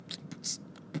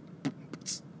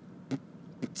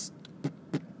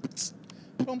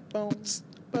Bum bones.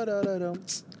 Ba-da-da-dum.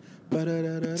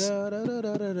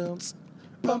 Ba-da-da-da-da-da-da-da-dum.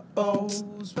 Bum bones.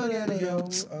 Spaghetti-o.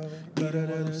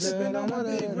 Sipping on my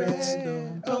big red.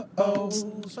 Spaghetti-o.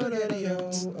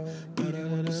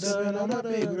 Sipping on my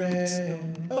big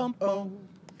red. Bum bones.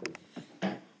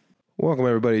 Welcome,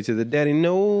 everybody, to the Daddy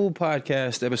No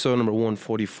Podcast, episode number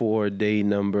 144, day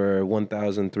number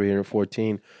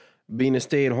 1314. Being a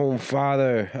stay-at-home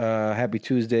father, happy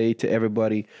Tuesday to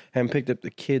everybody. Haven't picked up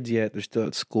the kids yet. They're still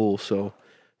at school, so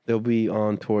they'll be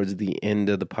on towards the end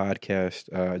of the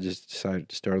podcast. I just decided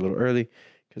to start a little early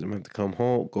because I'm going to have to come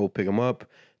home, go pick them up,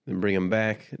 then bring them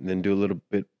back, and then do a little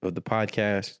bit of the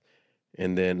podcast,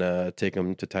 and then take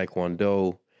them to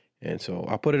Taekwondo. And so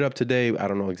I'll put it up today. I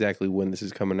don't know exactly when this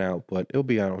is coming out, but it'll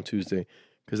be out on Tuesday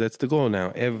because that's the goal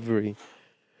now. Every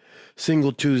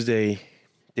single Tuesday,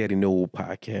 Daddy No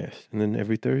Podcast. And then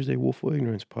every Thursday, Willful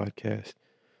Ignorance Podcast.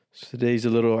 So today's a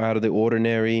little out of the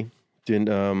ordinary.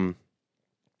 Didn't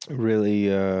really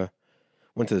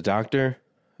went to the doctor.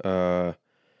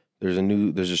 There's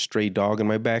a stray dog in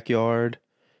my backyard.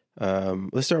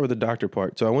 Let's start with the doctor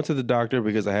part. So I went to the doctor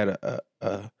because I had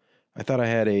I thought I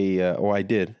had I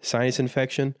did sinus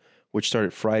infection, which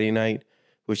started Friday night,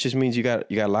 which just means you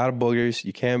got a lot of boogers,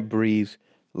 you can't breathe,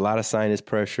 a lot of sinus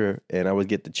pressure, and I would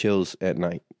get the chills at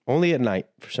night, only at night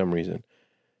for some reason.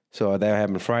 So that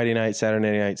happened Friday night,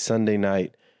 Saturday night, Sunday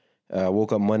night.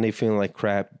 Woke up Monday feeling like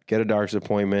crap, get a doctor's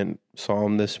appointment, saw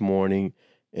him this morning,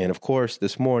 and of course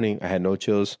this morning I had no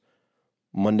chills.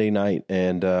 Monday night,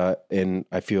 and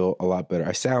I feel a lot better.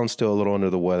 I sound still a little under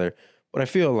the weather, but I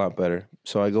feel a lot better.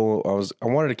 So I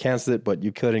wanted to cancel it, but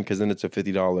you couldn't because then it's a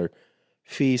 $50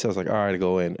 fee. So I was like, all right, I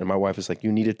go in. And my wife is like,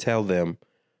 you need to tell them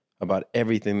about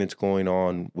everything that's going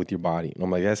on with your body. And I'm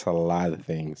like, that's a lot of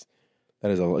things. That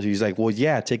is a lot. She's like, well,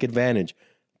 yeah, take advantage.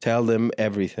 Tell them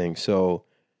everything. So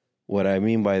what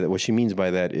she means by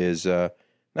that is not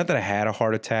that I had a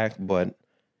heart attack, but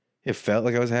it felt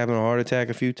like I was having a heart attack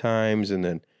a few times. And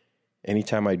then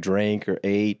anytime I drank or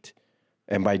ate,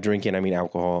 and by drinking, I mean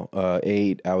alcohol,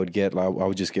 I would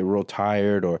just get real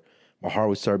tired, or my heart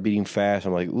would start beating fast.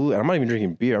 I'm like, ooh, and I'm not even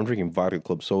drinking beer. I'm drinking vodka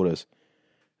club sodas.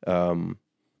 So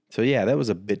yeah, that was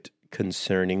a bit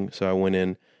concerning. So I went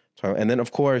in. And then,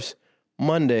 of course,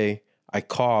 Monday, I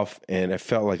cough, and I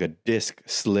felt like a disc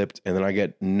slipped, and then I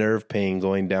get nerve pain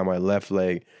going down my left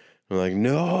leg. I'm like,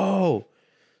 no.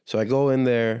 So I go in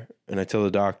there, and I tell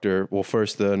the doctor, well,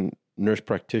 first the nurse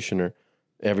practitioner,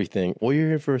 everything. Oh, you're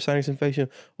here for a sinus infection?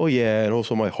 Oh, yeah, and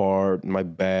also my heart and my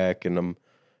back, and I'm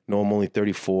only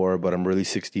 34, but I'm really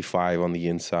 65 on the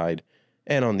inside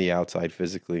and on the outside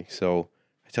physically. So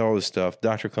I tell all this stuff.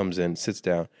 Doctor comes in, sits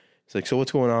down. He's like, so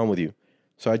what's going on with you?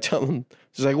 So I tell him,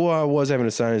 he's like, well, I was having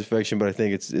a sinus infection, but I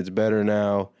think it's better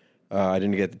now. I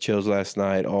didn't get the chills last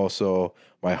night. Also,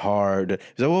 my heart. He's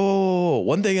like, whoa,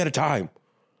 one thing at a time.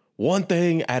 One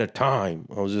thing at a time.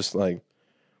 I was just like,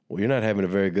 well, you're not having a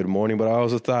very good morning. But I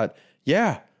also thought,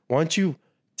 yeah, why don't you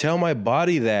tell my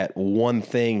body that one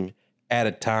thing at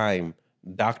a time?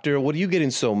 Doctor, what are you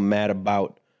getting so mad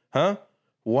about? Huh?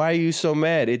 Why are you so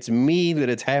mad? It's me that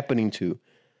it's happening to.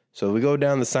 So we go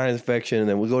down the sinus infection, and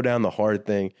then we go down the heart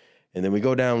thing, and then we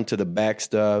go down to the back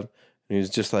stuff. And he's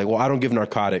just like, well, I don't give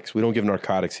narcotics. We don't give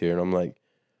narcotics here. And I'm like,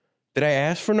 did I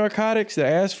ask for narcotics? Did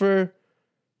I ask for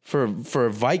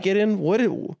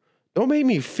Vicodin? Don't make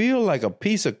me feel like a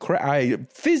piece of crap. I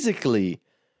physically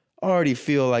already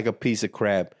feel like a piece of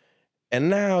crap. And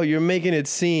now you're making it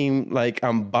seem like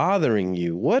I'm bothering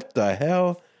you. What the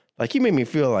hell? Like, you made me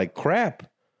feel like crap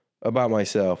about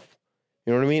myself.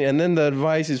 You know what I mean? And then the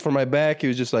advice is for my back. He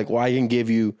was just like, well, I can give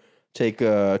you, take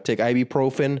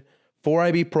ibuprofen, 4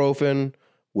 ibuprofen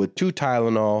with 2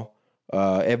 Tylenol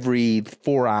every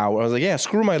 4 hours. I was like, yeah,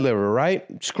 screw my liver, right?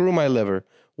 Screw my liver.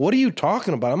 What are you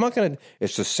talking about? I'm not going to,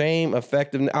 it's the same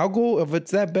effective. I'll go, if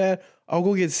it's that bad, I'll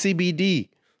go get CBD.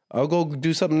 I'll go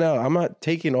do something else. I'm not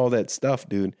taking all that stuff,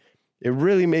 dude. It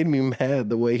really made me mad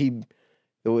the way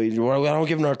well, I don't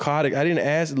give narcotic. I didn't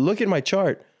ask. Look at my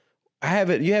chart.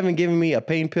 You haven't given me a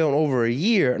pain pill in over a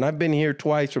year, and I've been here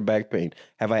twice for back pain.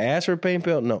 Have I asked for a pain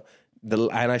pill? No.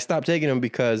 And I stopped taking them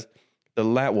because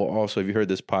also, if you heard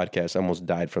this podcast, I almost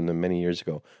died from them many years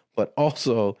ago. But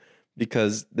also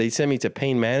because they sent me to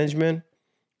pain management,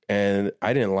 and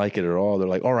I didn't like it at all. They're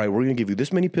like, all right, we're going to give you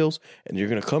this many pills, and you're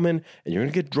going to come in, and you're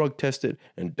going to get drug tested.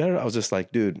 And I was just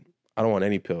like, dude, I don't want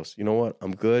any pills. You know what?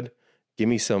 I'm good. Give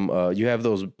me some, you have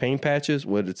those pain patches?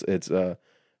 What is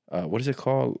it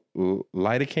called?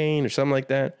 Lidocaine or something like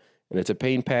that. And it's a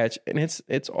pain patch, and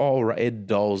it's all right. It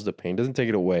dulls the pain. Doesn't take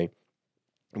it away,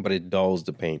 but it dulls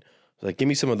the pain. I was like, give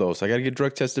me some of those. I got to get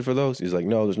drug tested for those. He's like,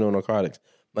 no, there's no narcotics.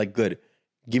 I'm like, good.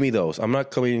 Give me those. I'm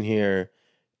not coming in here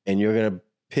and you're going to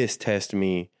piss test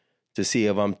me to see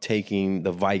if I'm taking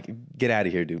the Viking. Get out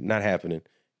of here, dude. Not happening.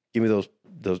 Give me those.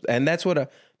 And that's what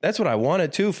I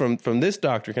wanted too from this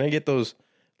doctor. Can I get those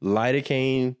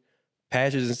lidocaine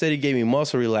patches? Instead, he gave me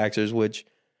muscle relaxers, which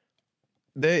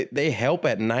they help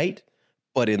at night,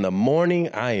 but in the morning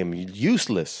I am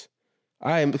useless.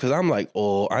 Because I'm like,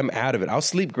 oh, I'm out of it. I'll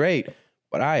sleep great,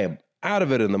 but I am out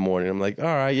of it in the morning. I'm like, all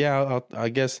right, yeah, I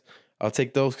guess I'll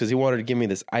take those, because he wanted to give me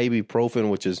this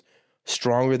ibuprofen, which is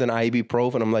stronger than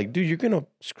ibuprofen. I'm like, dude, you're gonna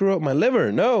screw up my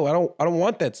liver. No, I don't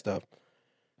want that stuff.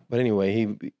 But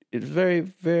anyway, it's very,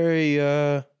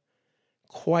 very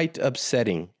quite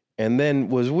upsetting. And then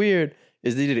what's weird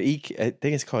is they did I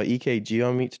think it's called EKG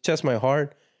on me to test my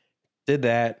heart. Did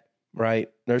that, right?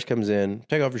 Nurse comes in,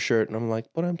 take off your shirt, and I'm like,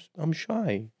 but I'm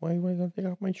shy. Why am I gonna take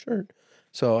off my shirt?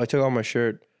 So I took off my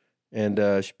shirt, and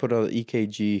she put on the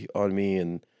EKG on me,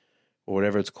 and or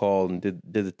whatever it's called, and did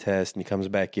the test, and he comes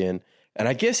back in. And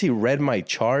I guess he read my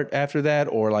chart after that,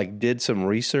 or like did some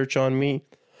research on me.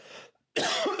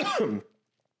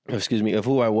 Excuse me, of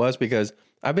who I was, because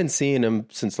I've been seeing him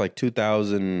since like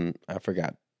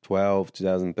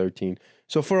 2013.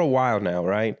 So for a while now,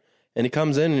 right? And he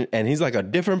comes in and he's like a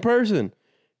different person.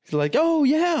 He's like, oh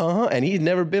yeah, uh-huh. And he's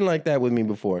never been like that with me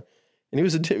before. And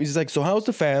he's like, so how's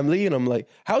the family? And I'm like,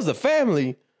 how's the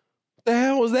family? What the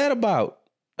hell was that about?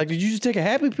 Like, did you just take a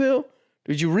happy pill?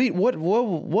 Did you read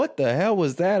what the hell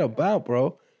was that about,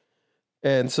 bro?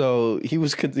 And so he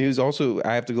was also,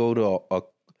 I have to go to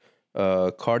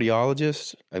a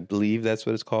cardiologist. I believe that's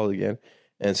what it's called again.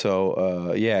 And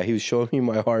so, yeah, he was showing me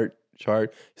my heart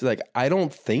chart. He's like, I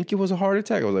don't think it was a heart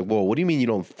attack. I was like, whoa, what do you mean you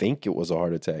don't think it was a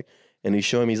heart attack? And he's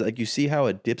showing me, he's like, you see how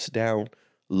it dips down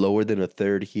lower than a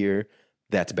third here?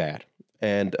 That's bad.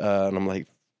 And I'm like,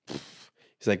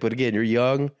 he's like, but again, you're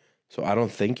young, so I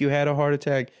don't think you had a heart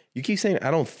attack. You keep saying,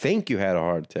 I don't think you had a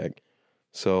heart attack.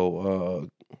 So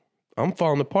I'm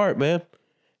falling apart, man.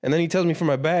 And then he tells me for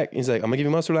my back, he's like, I'm going to give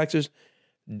you muscle relaxers.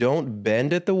 Don't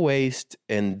bend at the waist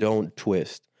and don't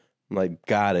twist. I'm like,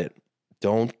 got it.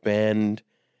 Don't bend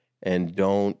and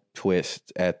don't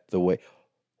twist at the waist.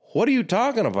 What are you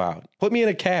talking about? Put me in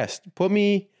a cast.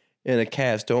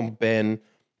 Don't bend,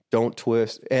 don't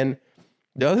twist. And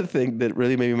the other thing that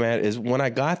really made me mad is when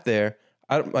I got there,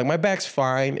 my back's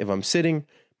fine if I'm sitting.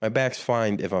 My back's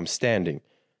fine if I'm standing.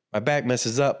 My back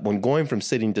messes up when going from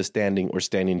sitting to standing or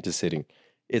standing to sitting.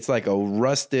 It's like a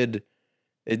rusted.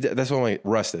 That's all it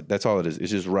is.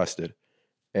 It's just rusted,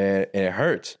 and it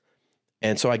hurts.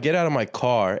 And so I get out of my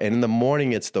car, and in the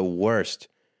morning it's the worst.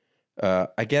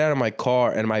 I get out of my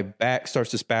car, and my back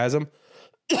starts to spasm,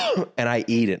 and I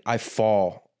eat it. I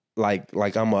fall like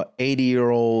I'm a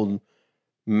 80-year-old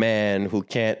man who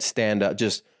can't stand up.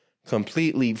 Just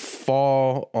completely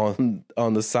fall on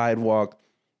the sidewalk.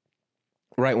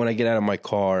 Right when I get out of my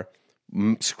car,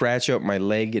 scratch up my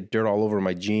leg, get dirt all over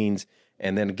my jeans,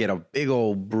 and then get a big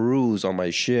old bruise on my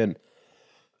shin.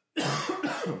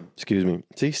 Excuse me.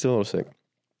 See, still a little sick.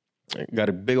 I got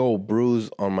a big old bruise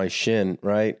on my shin,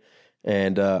 right?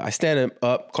 And I stand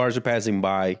up, cars are passing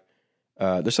by.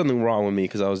 There's something wrong with me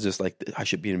because I was just like, I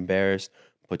should be embarrassed.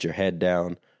 Put your head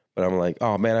down. But I'm like,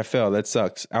 oh, man, I fell. That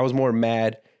sucks. I was more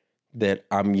mad that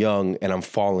I'm young and I'm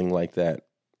falling like that.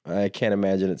 I can't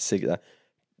imagine it's sick.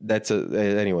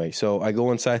 Anyway, so I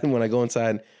go inside, and when I go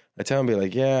inside, I tell him, be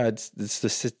like, yeah, it's the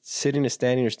sitting to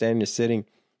standing or standing to sitting.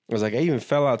 I was like, I even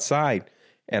fell outside,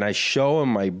 and I show him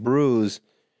my bruise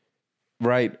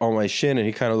right on my shin, and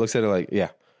he kind of looks at it like, yeah.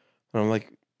 And I'm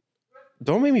like,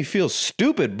 don't make me feel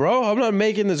stupid, bro. I'm not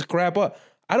making this crap up.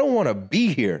 I don't want to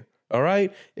be here, all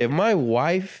right? If my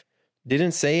wife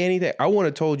didn't say anything, I would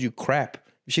have told you crap.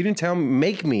 If she didn't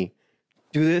make me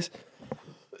do this,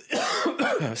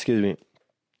 excuse me,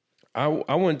 I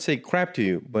wouldn't say crap to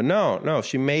you. But no,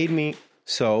 she made me,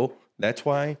 so that's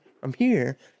why I'm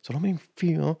here. So don't make me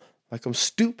feel like I'm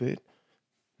stupid.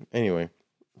 Anyway,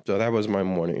 so that was my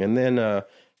morning. And then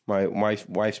my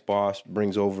wife's boss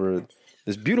brings over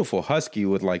this beautiful husky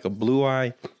with like a blue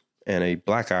eye and a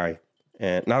black eye.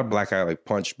 And not a black eye like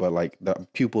Punch, but like the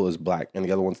pupil is black and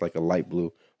the other one's like a light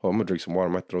blue. Oh, I'm going to drink some water.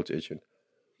 My throat's itching.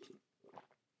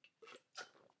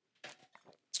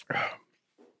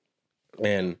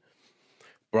 And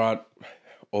brought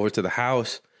over to the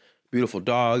house, beautiful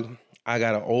dog. I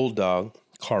got an old dog,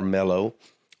 Carmelo,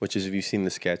 which is, if you've seen the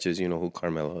sketches, you know who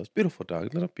Carmelo is. Beautiful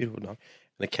dog, little beautiful dog.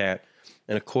 And a cat.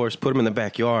 And of course, put him in the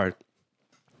backyard.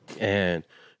 And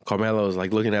Carmelo is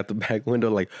like looking at the back window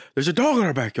like, there's a dog in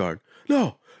our backyard.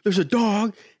 No, there's a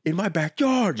dog in my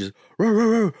backyard. Just, rah, rah,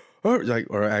 rah, rah. Like,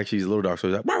 or actually he's a little dog, so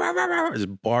he's like, rah, rah, rah, rah,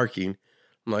 just barking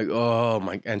I'm like, oh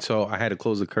my. And so I had to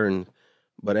close the curtain.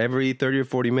 But every 30 or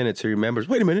 40 minutes, he remembers,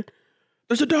 wait a minute,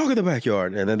 there's a dog in the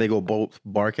backyard. And then they go both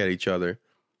bark at each other.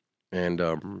 And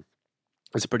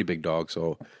it's a pretty big dog,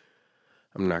 so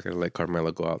I'm not going to let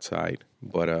Carmela go outside.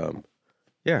 But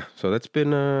yeah, so that's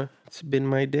been it's been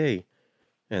my day.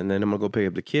 And then I'm going to go pick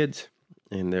up the kids.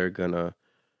 And they're going to,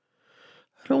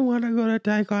 I don't want to go to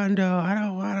Taekwondo. I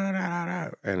don't want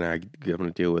to. And I'm going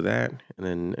to deal with that.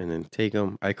 And then take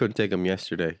them. I couldn't take them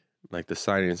yesterday. Like the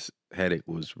sinus headache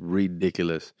was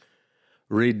ridiculous.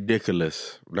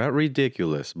 Ridiculous. Not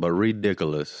ridiculous, but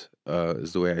ridiculous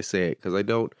is the way I say it. Because I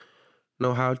don't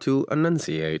know how to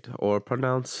enunciate or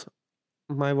pronounce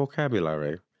my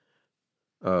vocabulary.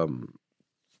 So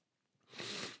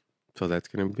that's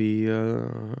going to be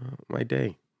my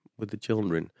day with the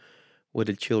children. With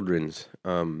the children's.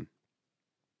 And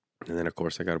then, of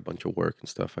course, I got a bunch of work and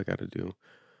stuff I got to do.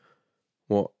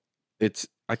 Well,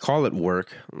 I call it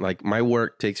work. Like, my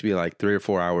work takes me like 3 or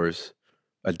 4 hours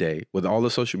a day. With all the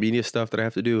social media stuff that I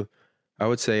have to do, I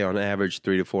would say on average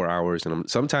 3 to 4 hours. And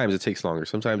sometimes it takes longer.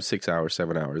 Sometimes 6 hours,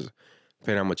 7 hours,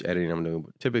 depending on how much editing I'm doing.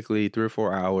 But typically 3 or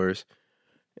 4 hours,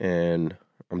 and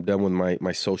I'm done with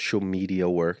my social media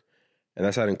work. And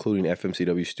that's not including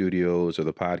FMCW Studios or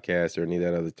the podcast or any of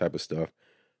that other type of stuff.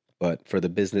 But for the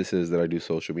businesses that I do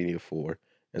social media for.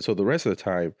 And so the rest of the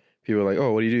time, people are like,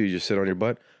 oh, what do? You just sit on your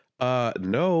butt?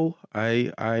 No,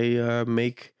 I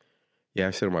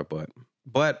sit on my butt.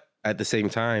 But at the same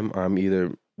time, I'm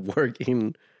either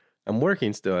working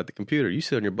still at the computer. You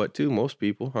sit on your butt too, most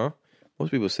people, huh?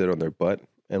 Most people sit on their butt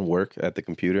and work at the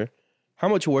computer. How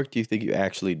much work do you think you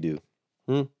actually do?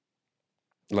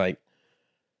 Like,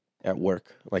 at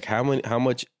work? Like, how many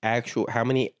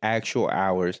actual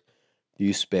hours do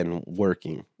you spend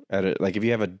working at it? Like, if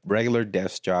you have a regular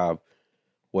desk job,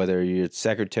 whether you're a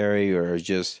secretary or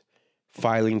just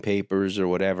filing papers or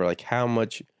whatever, like, how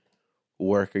much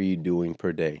work are you doing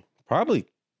per day? Probably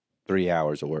 3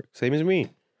 hours of work. Same as me.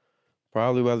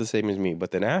 Probably about the same as me. But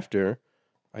then after,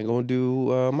 I go and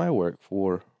do my work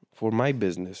for my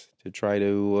business to try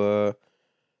to,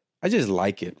 I just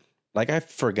like it. Like, I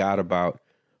forgot about,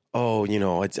 oh,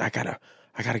 I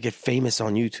gotta get famous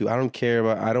on YouTube. I don't care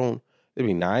about, it'd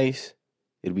be nice.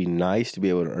 It'd be nice to be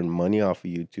able to earn money off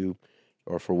of YouTube,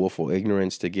 or for Willful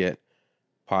Ignorance to get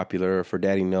popular, or for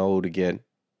Daddy No to get,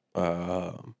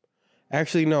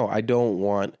 actually, no, I don't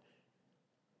want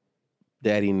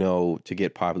Daddy No to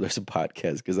get popular as a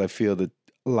podcast, because I feel that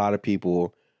a lot of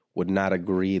people would not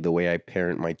agree the way I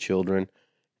parent my children.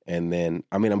 And then,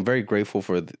 I mean, I'm very grateful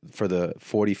for the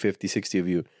 40, 50, 60 of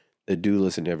you that do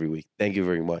listen every week. Thank you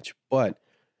very much. But,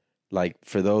 like,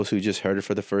 for those who just heard it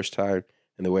for the first time,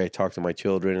 and the way I talk to my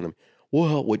children, and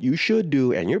well, what you should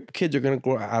do, and your kids are going to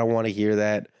grow, I don't want to hear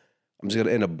that. I'm just going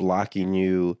to end up blocking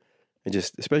you. And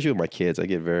just, especially with my kids, I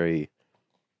get very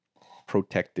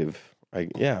protective.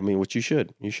 What you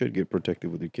should. You should get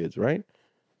protective with your kids, right?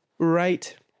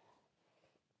 Right.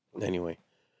 Anyway,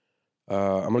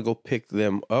 I'm going to go pick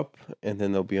them up, and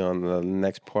then they'll be on the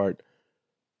next part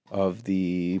of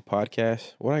the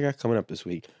podcast. What I got coming up this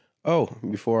week? Oh,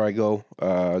 before I go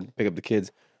pick up the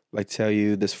kids, I'd like to tell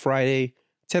you this Friday,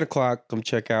 10 o'clock, come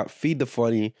check out Feed the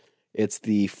Funny. It's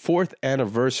the 4th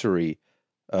anniversary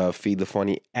of Feed the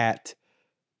Funny at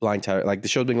Blind Tiger. Like, the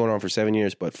show's been going on for 7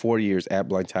 years, but 4 years at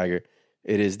Blind Tiger.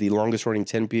 It is the longest running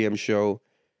 10 p.m. show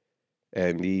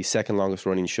and the second longest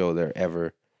running show there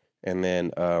ever. And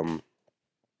then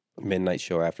midnight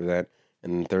show after that.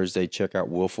 And then Thursday, check out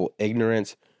Willful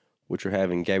Ignorance, which we're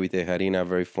having Gabby Tejarina, a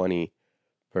very funny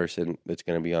person that's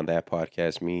going to be on that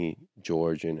podcast, me,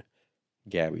 George, and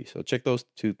Gabby. So check those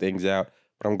 2 things out.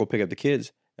 But I'm going to go pick up the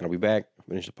kids, and I'll be back,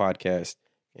 finish the podcast,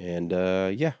 and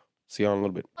see you all in a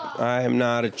little bit. I am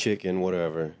not a chicken,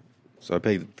 whatever. So I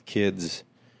picked up the kids,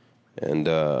 and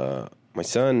my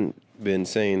son been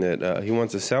saying that he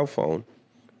wants a cell phone,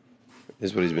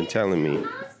 is what he's been telling me.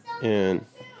 And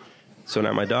so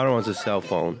now my daughter wants a cell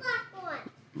phone.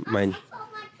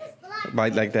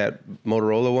 Like that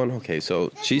Motorola one? Okay,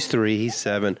 so she's 3, he's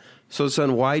 7. So,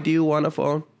 son, why do you want a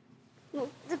phone?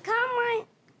 To call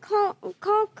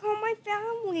my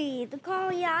family. To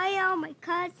call Yaya, my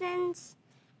cousins,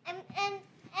 and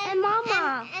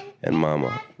Mama. And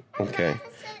Mama. Okay.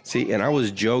 See, and I was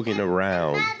joking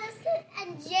around.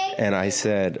 And I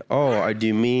said, oh, do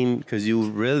you mean because you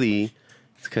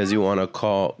want to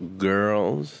call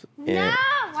girls? And, no,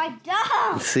 I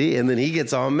don't. See, and then he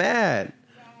gets all mad.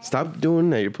 Stop doing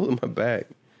that. You're pulling my back.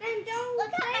 Then don't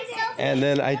look at myself. And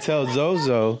then I told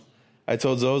Zozo,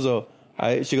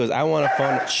 she goes, I want a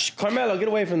phone. Shh, Carmelo, get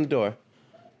away from the door.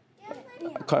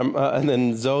 And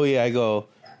then Zoe, I go,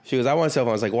 She goes, I want a cell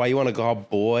phone. I was like, why, you want to call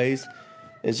boys?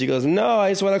 And she goes, no,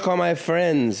 I just want to call my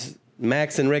friends,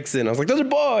 Max and Rickson. I was like, those are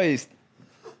boys.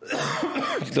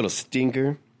 Little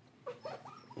stinker.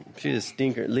 She's a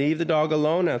stinker. Leave the dog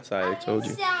alone outside, I told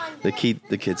you.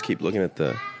 The kids keep looking at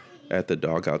the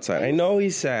dog outside. I know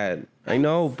he's sad. I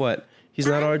know, but he's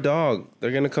not our dog.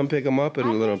 They're going to come pick him up in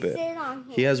a little bit.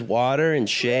 He has water and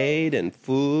shade and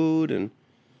food, and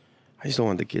I just don't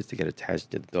want the kids to get attached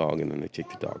to the dog, and then they take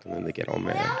the dog, and then they get all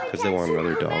mad because they want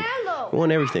another dog. They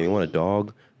want everything. They want a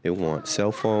dog. They want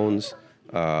cell phones.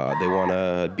 They want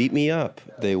to beat me up.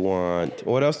 They want...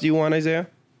 What else do you want, Isaiah?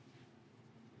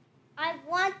 I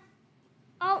want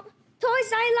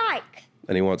toys I like.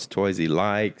 And he wants toys he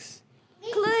likes.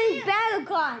 Including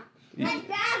Battlegun. And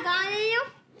Battlegun in your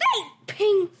face,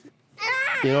 pink.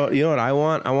 You know what I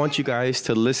want? I want you guys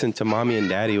to listen to mommy and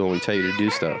daddy when we tell you to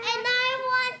do stuff. And I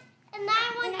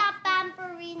want a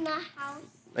Vampirina house.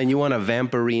 And you want a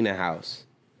Vampirina house?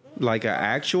 Like an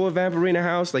actual Vampirina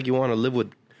house? Like you want to live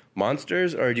with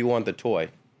monsters? Or do you want the toy?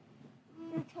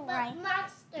 But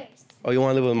monsters. Oh, you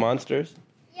want to live with monsters?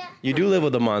 Yeah. You do live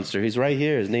with a monster. He's right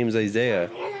here. His name's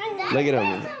Isaiah. Look at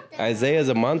him. Isaiah's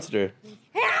a monster.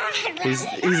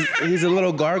 He's a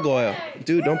little gargoyle.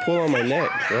 Dude, don't pull on my neck,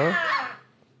 bro.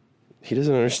 He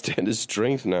doesn't understand his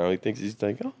strength now. He thinks he's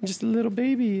like, oh, I'm just a little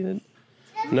baby.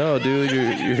 No, dude,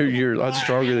 you're a lot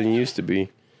stronger than you used to be.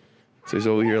 So he's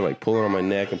over here like pulling on my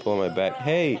neck and pulling on my back.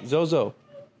 Hey, Zozo,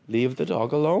 leave the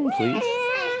dog alone, please.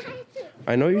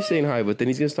 I know you're saying hi, but then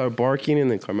he's going to start barking, and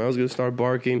then Carmel's going to start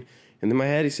barking, and then my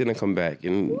Hattie's going to come back.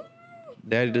 And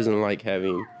Daddy doesn't like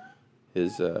having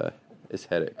his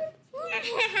headache.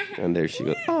 And there she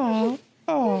goes. Oh,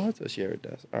 that's what she ever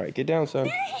does. All right, get down,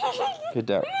 son. Get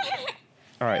down.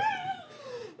 All right.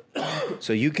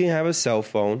 So you can have a cell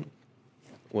phone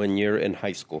when you're in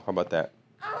high school. How about that?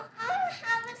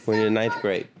 When you're in 9th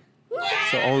grade.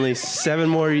 So only 7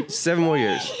 more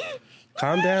years.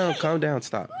 Calm down,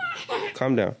 stop.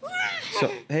 Calm down.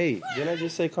 So, hey, didn't I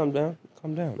just say calm down?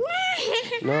 Calm down.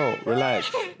 No,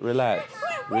 relax.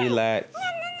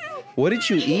 What did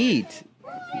you eat?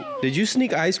 Did you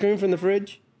sneak ice cream from the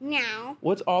fridge? No.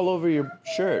 What's all over your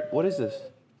shirt? What is this?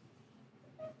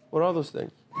 What are all those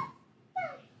things?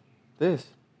 This.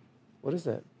 What is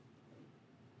that?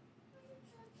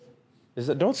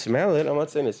 Don't smell it. I'm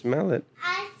not saying to smell it.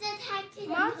 I said hi to the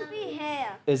must be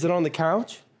hair. Is it on the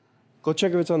couch? Go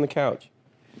check if it's on the couch.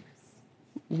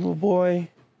 Little boy.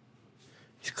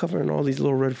 He's covering all these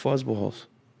little red fuzzballs.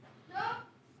 No.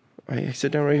 All right,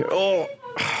 sit down right here. Oh,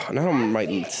 now I'm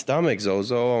my stomach,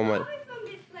 Zozo. Oh, my.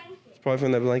 It's probably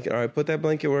from that blanket. All right, put that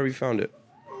blanket wherever you found it.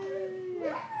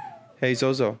 Hey,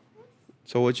 Zozo.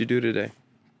 So what'd you do today?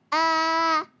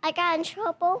 I got in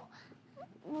trouble.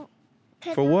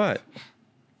 For what?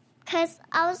 Because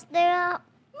I was there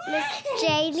with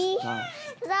Jamie.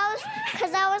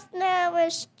 Because I was there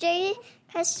with Jamie.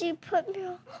 Because she put me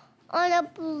on a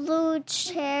blue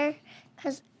chair.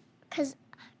 Because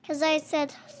I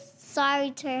said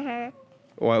sorry to her.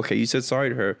 Well, okay, you said sorry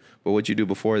to her, but what'd you do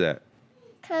before that?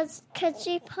 Because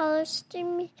she polished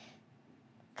me.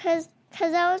 Because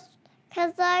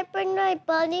I bring my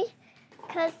bunny.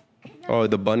 Oh,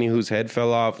 the bunny whose head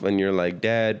fell off, and you're like,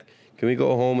 Dad, can we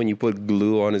go home? And you put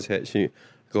glue on his head. She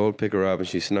go pick her up, and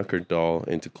she snuck her doll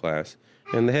into class,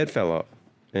 and the head fell off.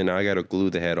 And I got to glue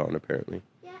the head on, apparently.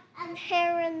 Yeah, and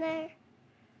hair in there.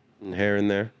 And hair in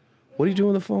there? What are you doing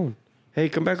on the phone? Hey,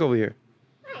 come back over here.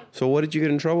 Hi. So what did you get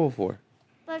in trouble for?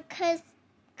 Because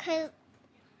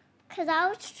I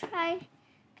was trying to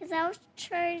post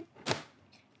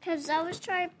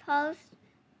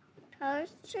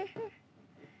to her.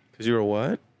 Because you were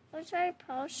what? I was trying to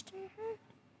post to her.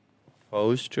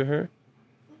 Pose to her?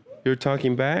 You were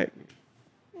talking back?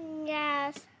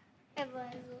 Yes, I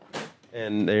was.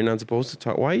 And they're not supposed to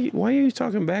talk. Why are you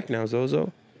talking back now,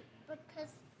 Zozo?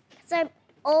 Because I'm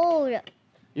old.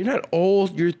 You're not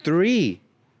old. You're 3.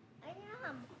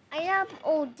 I am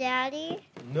old, Daddy.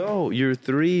 No, you're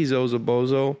 3, Zozo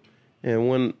Bozo. And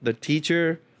when the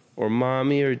teacher or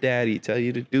mommy or daddy tell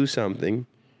you to do something,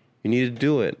 you need to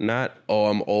do it. Not, oh,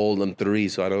 I'm old, I'm 3,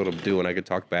 so I know what I'm doing. I can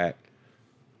talk back.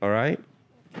 All right?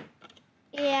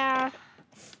 Yeah,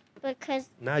 because...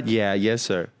 Not yeah, yes,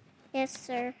 sir. Yes,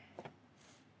 sir.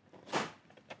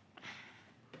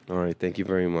 All right, thank you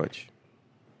very much.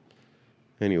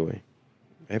 Anyway,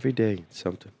 every day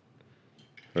something.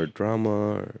 Or drama,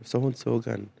 or so-and-so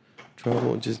got in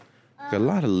trouble. Just got a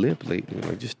lot of lip lately.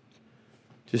 Like, just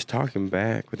talking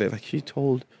back with it. Like, she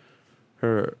told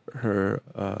her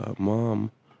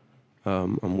mom,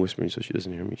 I'm whispering so she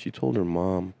doesn't hear me. She told her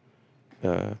mom,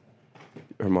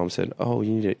 said, oh,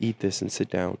 you need to eat this and sit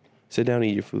down. Sit down and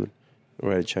eat your food.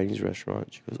 We're at a Chinese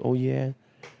restaurant. She goes, oh, yeah,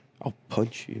 I'll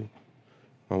punch you.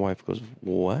 My wife goes,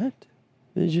 what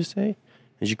did you say?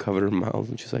 And she covered her mouth,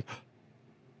 and she's like,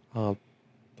 I'll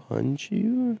punch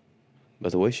you?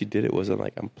 But the way she did it wasn't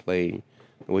like I'm playing.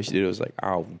 The way she did it was like,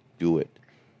 I'll do it.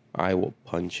 I will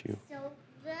punch you. So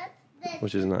that's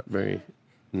Which is not very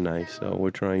nice. So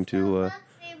we're trying to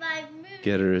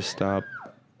get her to stop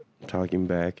talking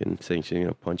back and saying she's going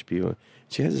to punch people.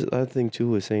 She has this other thing, too,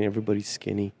 with saying everybody's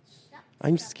skinny.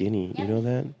 I'm skinny. You know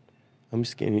that? I'm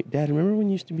skinny. Dad, remember when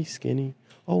you used to be skinny?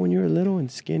 Oh, when you were little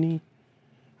and skinny?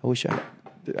 I wish I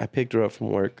picked her up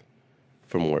from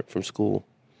school.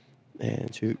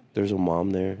 And there's a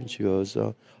mom there. And she goes,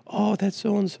 oh, that's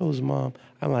so-and-so's mom.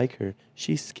 I like her.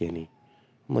 She's skinny.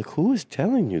 I'm like, who is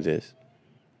telling you this?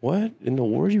 What in the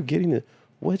world are you getting this?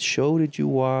 What show did you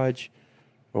watch?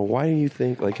 Or why do you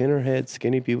think, like, in her head,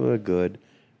 skinny people are good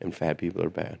and fat people are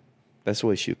bad? That's the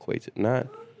way she equates it. Not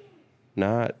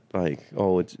like,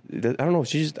 oh, I don't know.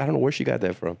 I don't know where she got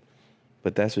that from.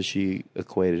 But that's what she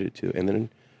equated it to. And then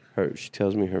she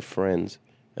tells me her friends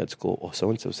at school, oh,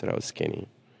 so-and-so said I was skinny.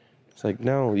 It's like,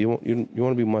 no, you want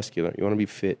to be muscular. You want to be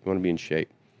fit. You want to be in shape.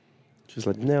 She's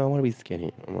like, no, I want to be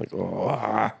skinny. I'm like,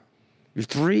 you're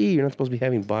 3. You're not supposed to be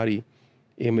having body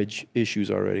image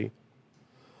issues already.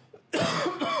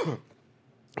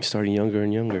 Starting younger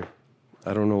and younger.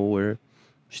 I don't know where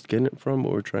she's getting it from,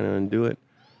 but we're trying to undo it.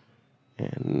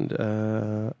 And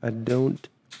I don't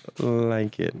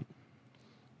like it.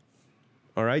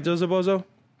 All right, Zozobozo?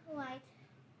 Right.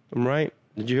 I'm right.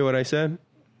 Did you hear what I said?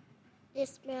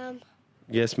 Yes, ma'am.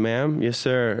 Yes, ma'am. Yes,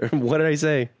 sir. What did I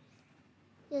say?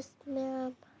 Yes,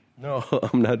 ma'am. No,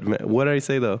 I'm not mad. What did I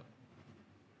say, though?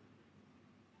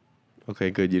 Okay,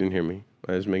 good. You didn't hear me.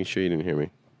 I was making sure you didn't hear me.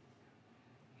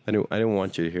 I didn't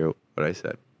want you to hear what I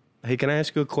said. Hey, can I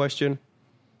ask you a question?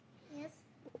 Yes.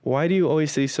 Why do you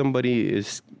always say somebody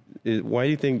is why do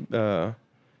you think, does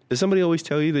somebody always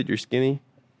tell you that you're skinny?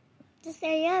 Just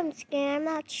say I'm skinny. I'm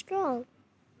not strong.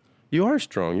 You are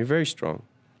strong. You're very strong.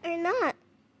 I'm not.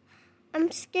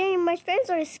 I'm skinny. My friends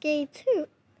are skinny too.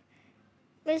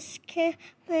 Miss J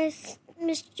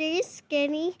is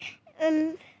skinny,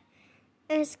 and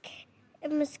Miss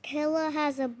Kayla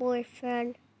has a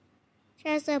boyfriend. She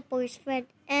has a boyfriend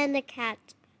and a cat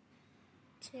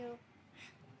too.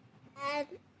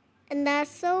 And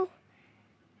also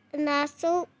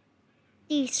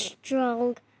he's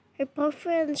strong. Her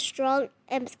boyfriend's strong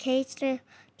and Miss Kayla's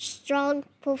strong.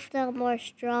 Both of them are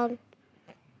strong.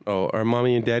 Oh, are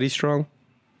mommy and daddy strong?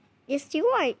 Yes, you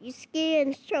are. You're skinny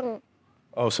and strong.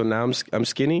 Oh, so now I'm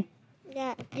skinny?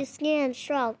 Yeah, you're skinny and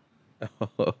strong.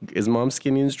 Is mom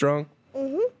skinny and strong?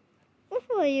 Mm-hmm.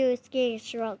 Before you were skinny and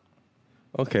strong.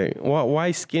 Okay.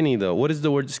 Why skinny, though? What does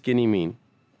the word skinny mean?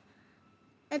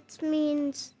 It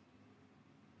means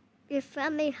your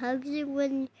family hugs you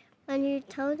when you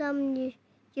tell them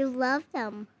you love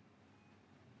them.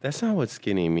 That's not what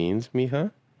skinny means,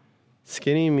 mija.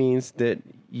 Skinny means that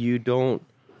you don't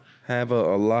have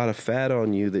a lot of fat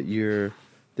on you.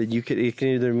 It can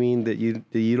either mean that you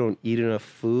don't eat enough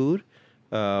food,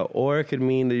 or it could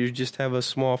mean that you just have a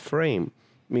small frame,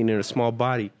 meaning a small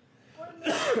body.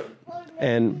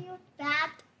 And you're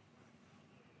fat,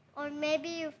 or maybe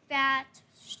you're fat,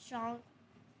 strong,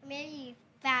 maybe you're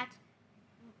fat.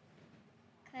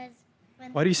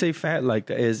 Why do you say fat like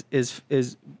that?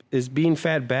 Is being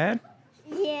fat bad?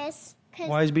 Yes.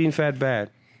 Why is being fat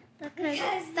bad? Because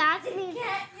fat means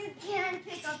you can't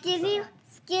pick up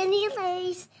skinny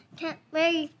ladies can't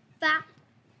marry fat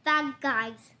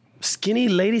guys. Skinny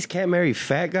ladies can't marry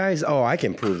fat guys? Oh, I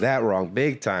can prove that wrong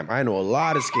big time. I know a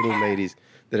lot of skinny ladies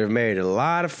that have married a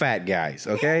lot of fat guys,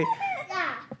 okay?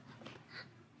 Yeah.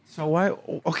 So why?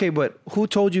 Okay, but who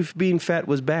told you being fat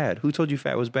was bad? Who told you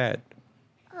fat was bad?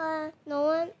 No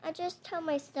one. I just tell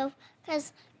myself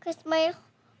because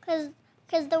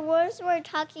the worms were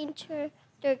talking to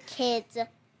their kids.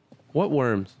 What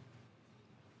worms?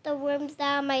 The worms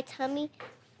that are on my tummy,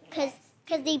 because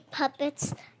they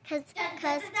puppets.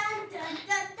 Because.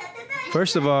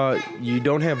 First of all, you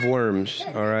don't have worms,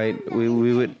 all right? We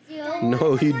would.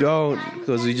 No, you don't,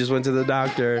 because we just went to the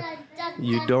doctor.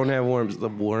 You don't have worms. The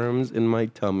worms in my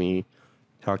tummy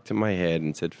talked to my head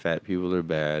and said fat people are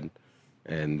bad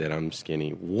and that I'm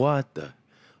skinny. What the?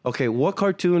 Okay, what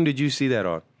cartoon did you see that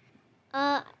on?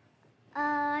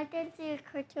 I didn't see a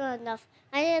cartoon enough.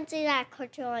 I didn't see that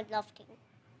cartoon enough.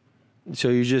 So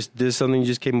this something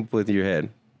just came up with your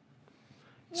head.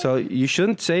 Yeah. So you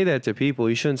shouldn't say that to people.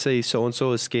 You shouldn't say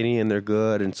so-and-so is skinny and they're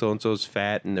good and so-and-so is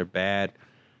fat and they're bad.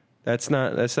 That's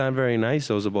not very nice,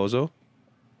 Ozobozo.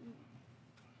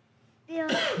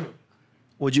 Yeah.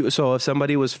 Would you? So if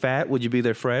somebody was fat, would you be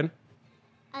their friend?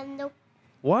 Nope.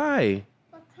 Why?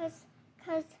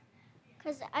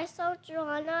 Because I saw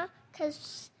Joanna,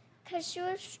 because she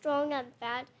was strong and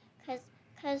fat,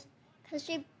 because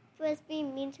she was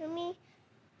being mean to me,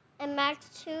 and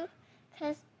Max too,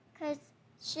 because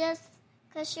she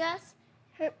just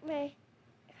hurt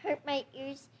my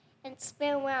ears and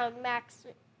spin around Max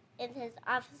in his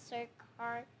officer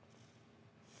car,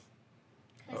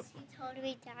 because he told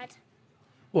me that.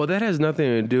 Well, that has nothing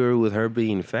to do with her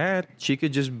being fat. She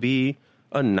could just be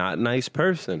a not nice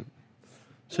person.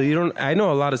 So you don't. I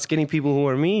know a lot of skinny people who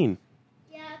are mean.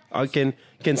 Yeah.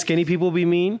 Can skinny people be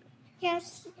mean?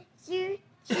 Yes, she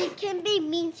can be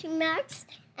mean to Max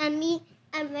and me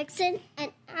and Vixen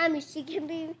and Amy. She can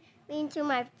be mean to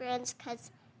my friends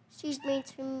because she's mean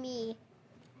to me.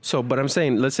 So, but I'm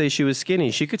saying, let's say she was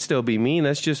skinny. She could still be mean.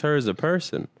 That's just her as a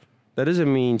person. That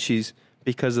doesn't mean she's,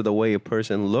 because of the way a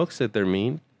person looks, that they're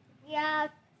mean. Yeah,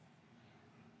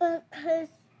 but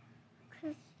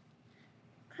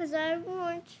because I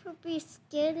want to be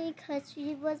skinny because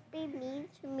she was being mean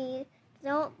to me. I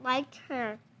don't like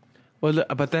her. Well,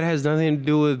 but that has nothing to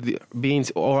do with being.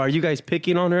 Or are you guys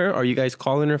picking on her? Are you guys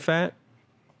calling her fat?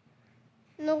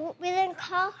 No, we didn't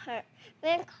call her. We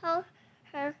didn't call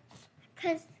her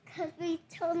because we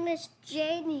told Miss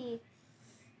Janie.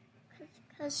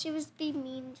 Because she was being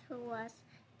mean to us.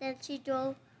 Then she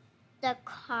drove the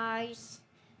cars.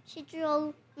 She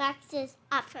drove Max's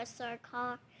officer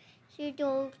car. She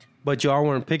drove. But y'all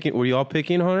weren't picking. Were y'all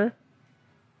picking on her?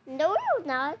 No, we're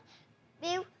not.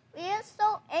 We are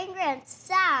so angry and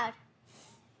sad.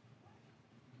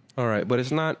 All right, but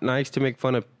it's not nice to make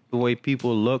fun of the way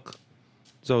people look,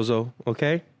 Zozo.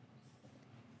 Okay.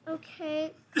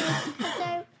 Okay,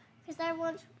 because I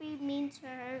want to be mean to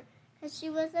her. Because she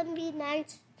wasn't being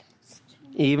nice.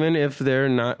 Even if they're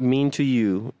not mean to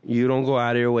you, you don't go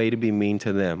out of your way to be mean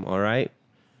to them. All right.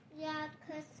 Yeah,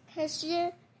 because she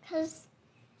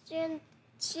didn't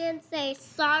say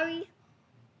sorry.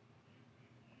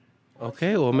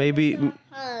 Okay, well maybe,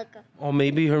 Hug. or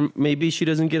maybe she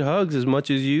doesn't get hugs as much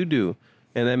as you do,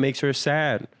 and that makes her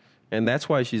sad, and that's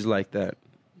why she's like that.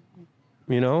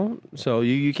 You know, so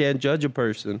you can't judge a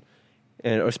person,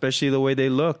 and especially the way they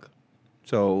look.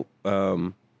 So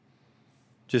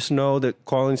just know that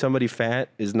calling somebody fat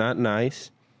is not nice.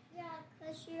 Yeah,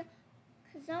 because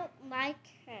I don't like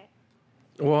her.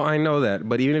 Well, I know that,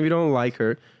 but even if you don't like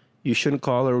her, you shouldn't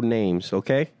call her names.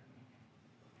 Okay?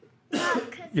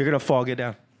 You're gonna fog it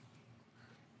down.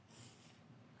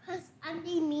 Because I'm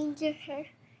being mean to her.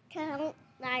 Because I don't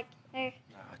like her.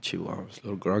 Ah, chihuahuas,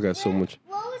 little girl. I got so much.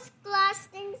 What was Glass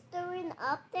Things doing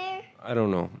up there? I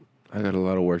don't know. I got a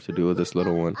lot of work to do with this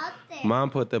little one. Up there. Mom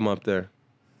put them up there.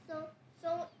 So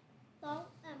fall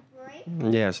and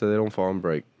break? Yeah, so they don't fall and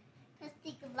break. Because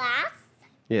the glass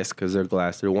Yes, because they're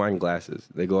glass. They're wine glasses.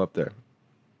 They go up there.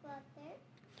 go up there.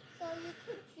 So you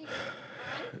can drink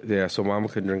wine. Yeah, so Mama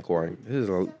could drink wine. This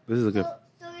is a good.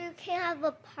 So you can have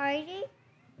a party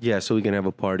Yeah, so we can have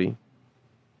a party.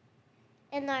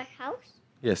 in our house?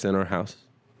 Yes, in our house.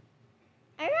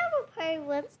 I have a party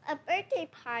once, a birthday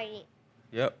party.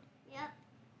 Yep. Yep.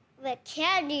 With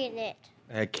candy in it.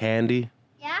 I had candy.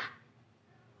 Yeah?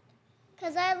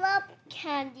 Because I love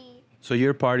candy. So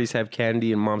your parties have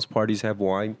candy and Mom's parties have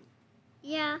wine?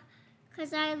 Yeah.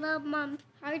 Because I love Mom's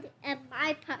party and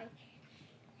my party.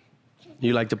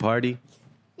 You like to party?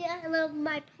 Yeah, I love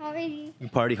my party. You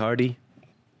party hardy?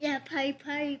 Yeah, party.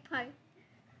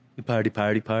 You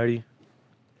party.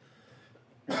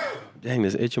 Dang,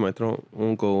 this itch in my throat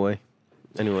won't go away.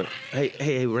 Anyway,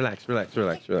 hey, relax.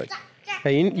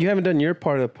 Hey, you haven't done your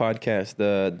part of the podcast,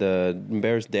 the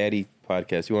Embarrassed Daddy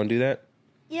podcast. You want to do that?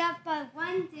 Yeah, but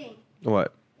one thing.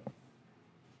 What?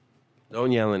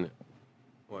 Don't yell in it.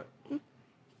 What?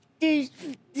 The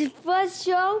first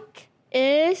joke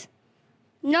is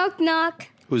knock knock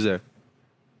Who's there?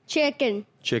 chicken.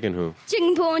 Chicken who?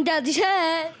 Chicken put on daddy's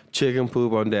head. Chicken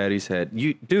poop on daddy's head.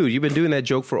 You've been doing that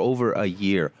joke for over a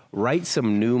year. Write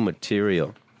some new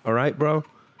material. All right, bro?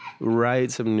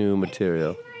 Write some new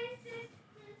material.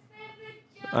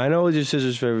 I know it's your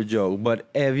sister's favorite joke, but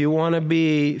if you want to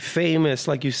be famous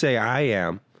like you say I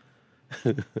am,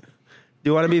 do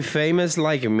you want to be famous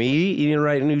like me? You need to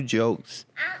write new jokes.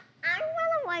 I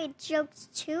want to write jokes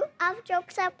too. I have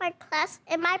jokes at my class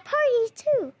and my party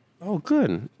too. Oh,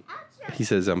 good. He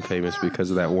says I'm famous because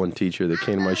of that one teacher that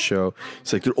came to my show.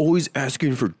 It's like, they're always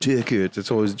asking for tickets. It's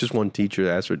always just one teacher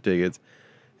that asks for tickets.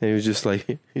 And he was just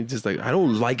like, I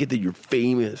don't like it that you're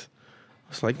famous. I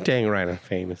was like, dang right, I'm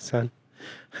famous, son.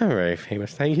 I'm very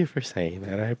famous. Thank you for saying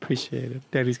that. I appreciate it.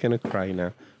 Daddy's going to cry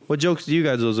now. What jokes do you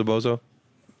guys do, Zabozo?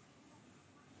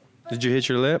 Did you hit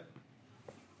your lip?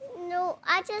 No,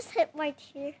 I just hit my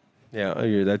tear. Yeah,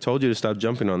 I told you to stop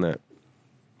jumping on that.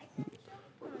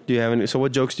 Do you have any? So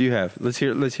what jokes do you have? Let's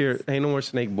hear. Hey, no more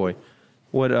Snake Boy.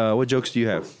 What jokes do you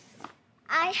have?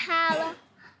 I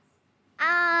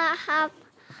have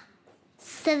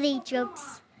silly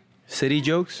jokes. City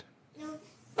jokes?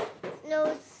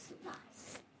 No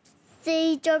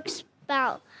silly jokes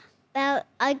about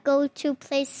I go to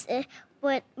places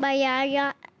with my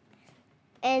yaya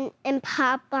and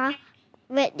Papa,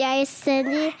 with Yaya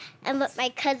Cindy, and with my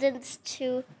cousins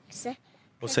too.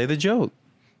 Well, say the joke.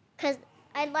 Because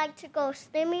I like to go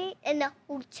swimming in the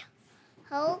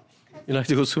hotel. You like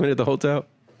to go swimming at the hotel?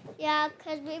 Yeah,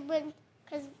 because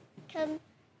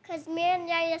me and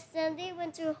Yaya Cindy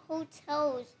went to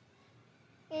hotels.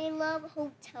 We love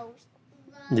hotels.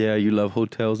 Yeah, you love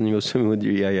hotels and you go swimming with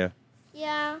your yaya.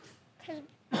 Yeah, because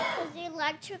you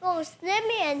like to go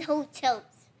swimming in hotels.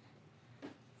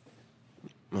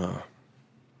 Oh.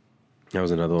 That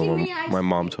was another Give one me ice my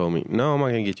mom told me. No, I'm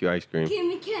not going to get you ice cream. Give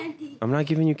me candy. I'm not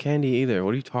giving you candy either.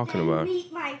 What are you talking about?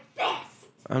 Meet my fist.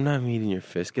 I'm not meeting your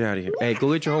fist. Get out of here. Hey,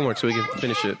 go get your homework so we can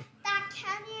finish it. That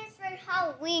candy is for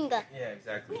Halloween. Yeah,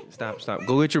 exactly. Stop.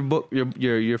 Go get your book,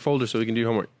 your folder so we can do your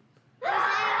homework.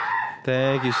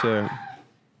 Thank you, sir.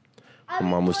 My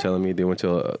mom was telling me they went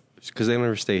to because they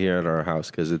never stay here at our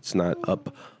house because it's not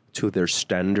up to their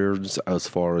standards as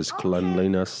far as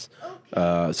cleanliness.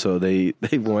 So they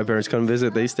when my parents come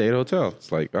visit, they stay at a hotel.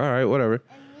 It's like, all right, whatever.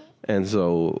 And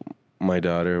so my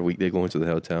daughter, they go into the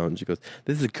hotel and she goes,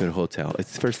 "This is a good hotel.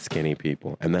 It's for skinny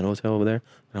people." And that hotel over there,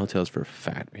 that hotel's for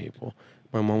fat people.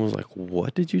 My mom was like,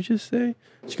 "What did you just say?"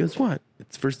 She goes, "What?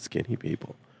 It's for skinny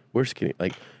people. We're skinny.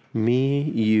 Like me,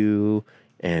 you,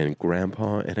 and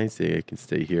grandpa, and I say I can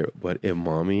stay here. But if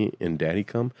mommy and daddy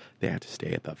come, they have to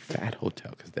stay at the fat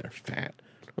hotel because they're fat."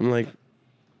 I'm like,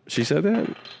 she said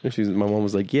that? And my mom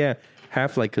was like, yeah,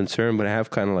 half like concerned, but half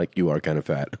kind of like, you are kind of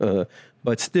fat.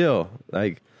 But still,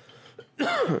 like,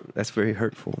 that's very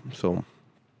hurtful. So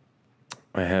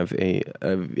I have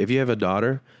if you have a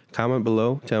daughter, comment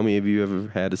below. Tell me if you ever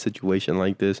had a situation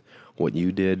like this, what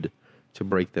you did to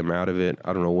break them out of it.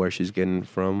 I don't know where she's getting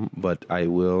from, but I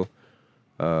will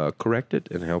correct it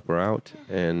and help her out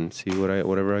and see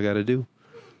whatever I got to do.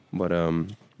 But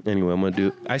anyway, I'm gonna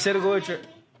do. I said to go with your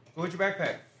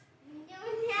backpack.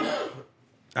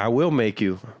 I will make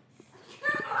you.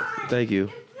 Thank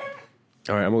you.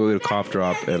 All right, I'm gonna go get a cough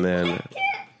drop and then.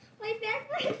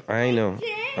 I know.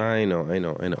 All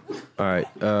right,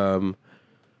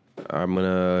 I'm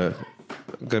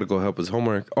gotta go help his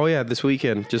homework. Oh yeah, this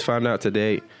weekend. Just found out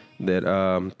today that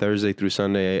Thursday through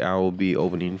Sunday I will be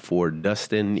opening for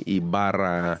Dustin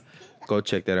Ibarra. Go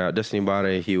check that out. Dustin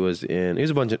Ibarra. He was in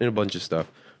a bunch of stuff,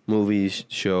 movies,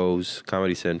 shows,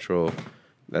 Comedy Central.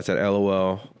 That's at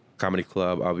LOL Comedy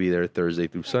Club. I'll be there Thursday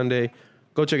through Sunday.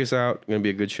 Go check us out. It's gonna be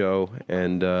a good show,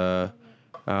 and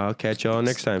I'll catch y'all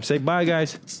next time. Say bye,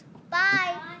 guys.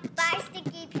 Bye. Bye,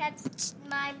 Sticky Pets.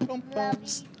 My love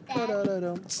you, Dad.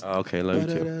 Okay, love you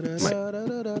too.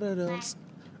 Bye.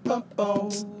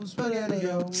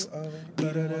 Spaghetti-O.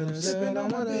 Sipping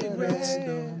on my big red.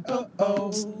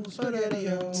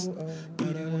 Spaghetti-O.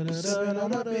 Sipping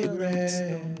on my big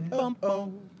red.